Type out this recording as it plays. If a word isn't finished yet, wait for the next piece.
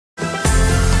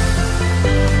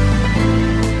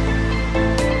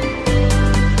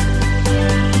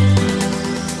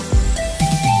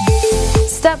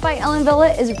Love by Ellen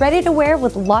Villa is ready to wear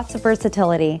with lots of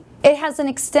versatility. It has an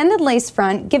extended lace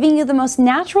front, giving you the most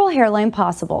natural hairline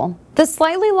possible. The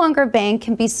slightly longer bang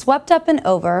can be swept up and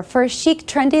over for a chic,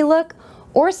 trendy look,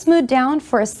 or smoothed down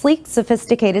for a sleek,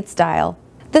 sophisticated style.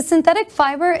 The synthetic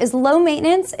fiber is low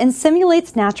maintenance and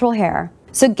simulates natural hair.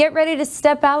 So get ready to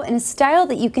step out in a style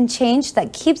that you can change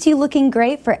that keeps you looking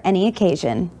great for any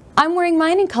occasion. I'm wearing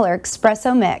mine in color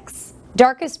Espresso Mix.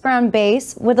 Darkest brown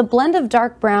base with a blend of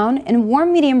dark brown and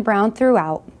warm medium brown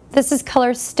throughout. This is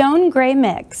color Stone Gray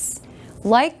Mix.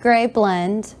 Light gray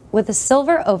blend with a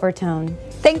silver overtone.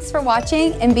 Thanks for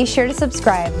watching and be sure to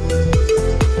subscribe.